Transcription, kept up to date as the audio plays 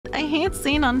I hate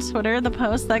seeing on Twitter the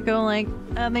posts that go like,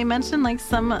 they mention like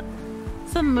some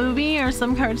movie or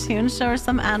some cartoon show or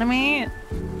some anime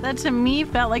that to me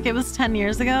felt like it was 10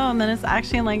 years ago, and then it's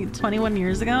actually like 21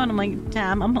 years ago, and I'm like,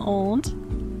 damn, I'm old.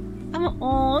 I'm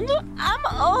old. I'm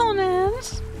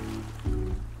old.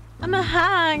 I'm a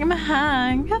hag. I'm a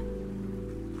hag.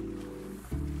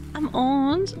 I'm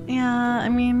old. Yeah, I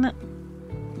mean,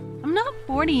 I'm not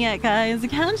 40 yet, guys. You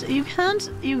can't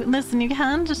do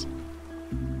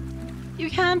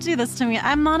this to me.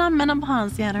 I'm not on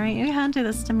menopause yet, alright? You can't do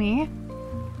this to me.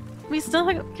 We still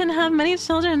can have many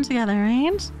children together,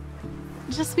 right?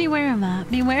 Just beware of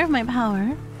that. Beware of my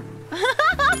power.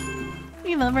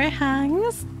 We love our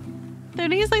hags.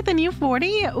 30 is like the new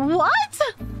 40? What?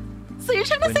 So you're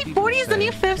trying to say 40 is the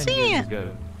new 50? 10 years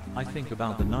ago, I think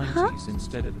about the 90s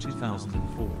instead of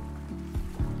 2004.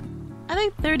 I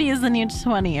think 30 is the new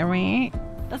 20, right?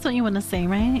 That's what you want to say,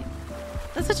 right?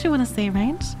 That's what you want to say,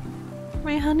 right?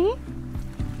 Right, honey?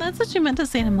 That's what you meant to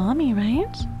say to mommy,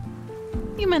 right?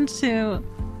 You meant to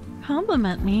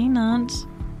compliment me, not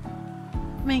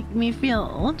make me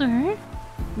feel older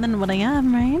than what I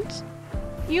am, right?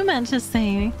 You meant to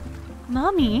say,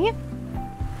 mommy,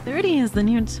 30 is the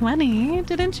new 20.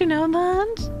 Didn't you know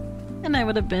that? And I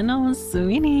would have been, oh,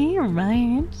 sweetie,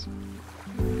 right?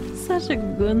 Such a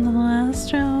good little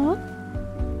Astro.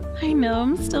 I know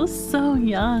I'm still so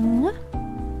young.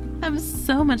 I have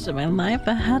so much of my life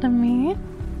ahead of me.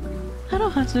 I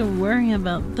don't have to worry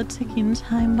about the ticking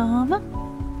time bomb.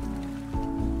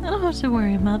 I don't have to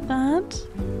worry about that.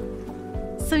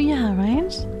 So yeah,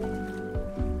 right?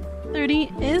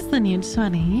 30 is the new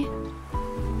 20.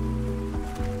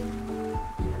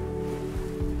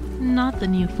 Not the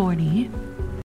new 40.